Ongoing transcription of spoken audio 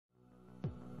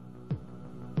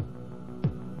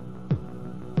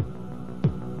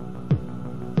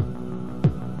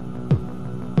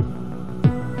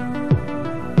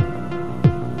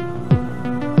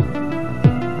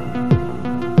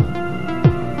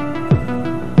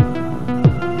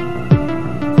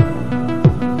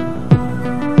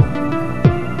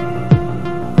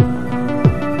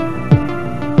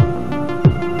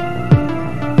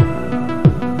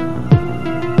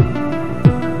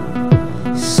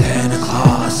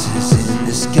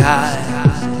sky,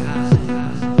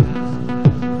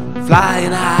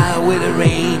 flying high with a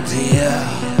reindeer.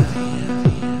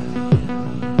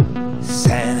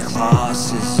 Santa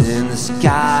Claus is in the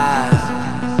sky,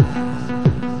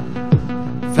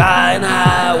 flying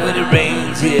high with a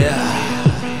reindeer.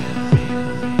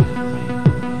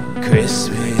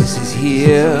 Christmas is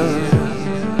here.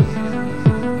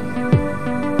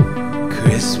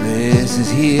 Christmas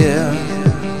is here.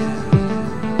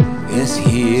 It's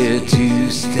here to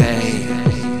stay.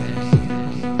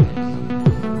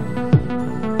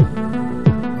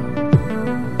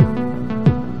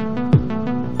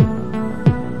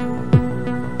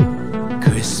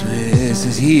 Christmas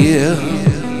is here.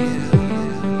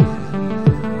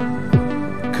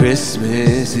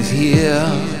 Christmas is here.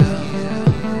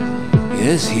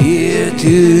 It's here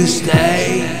to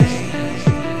stay.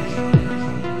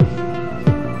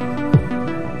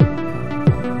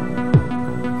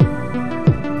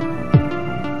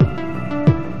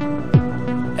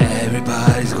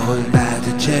 Everybody's going back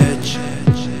to church,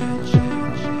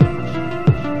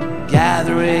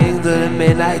 gathering to the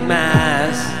midnight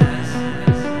mass.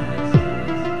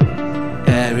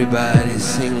 Everybody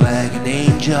sing like an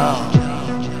angel.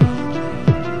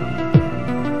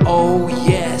 Oh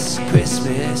yes,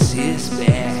 Christmas is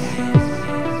back.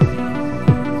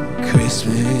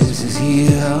 Christmas is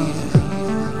here.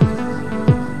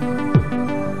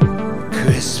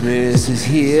 Christmas is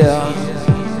here.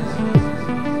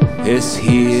 It's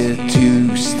here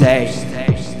to stay.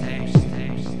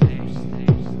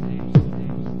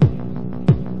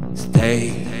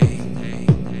 Stay.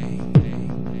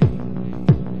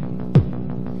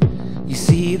 You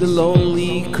see the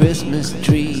lonely Christmas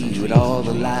tree with all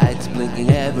the lights blinking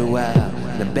everywhere.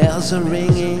 The bells are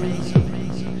ringing,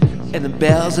 and the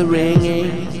bells are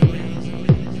ringing.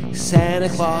 Santa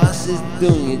Claus is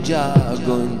doing a job,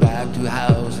 going back to a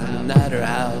house and another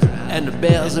house, and the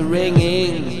bells are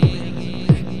ringing.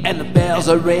 And the bells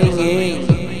are ringing.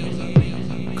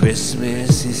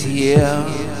 Christmas is here.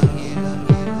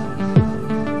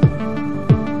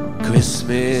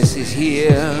 Christmas is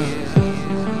here.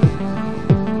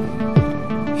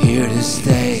 Here to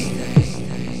stay.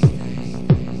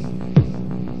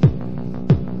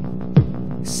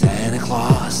 Santa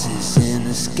Claus is in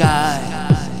the sky,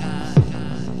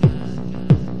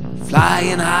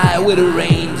 flying high with a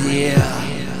reindeer.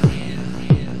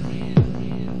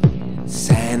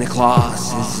 Santa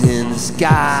Claus is in the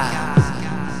sky,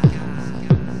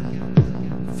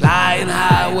 flying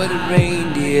high with a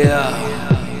reindeer.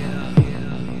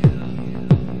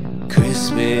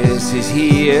 Christmas is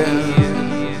here.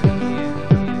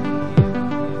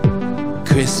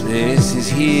 Christmas is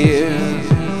here.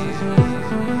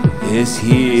 It's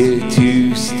here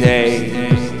to stay.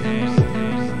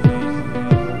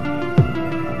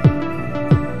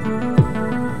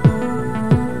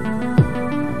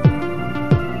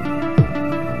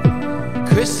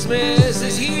 Christmas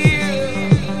is here.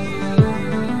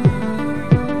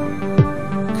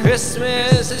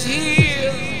 Christmas is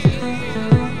here.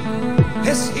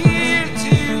 It's here.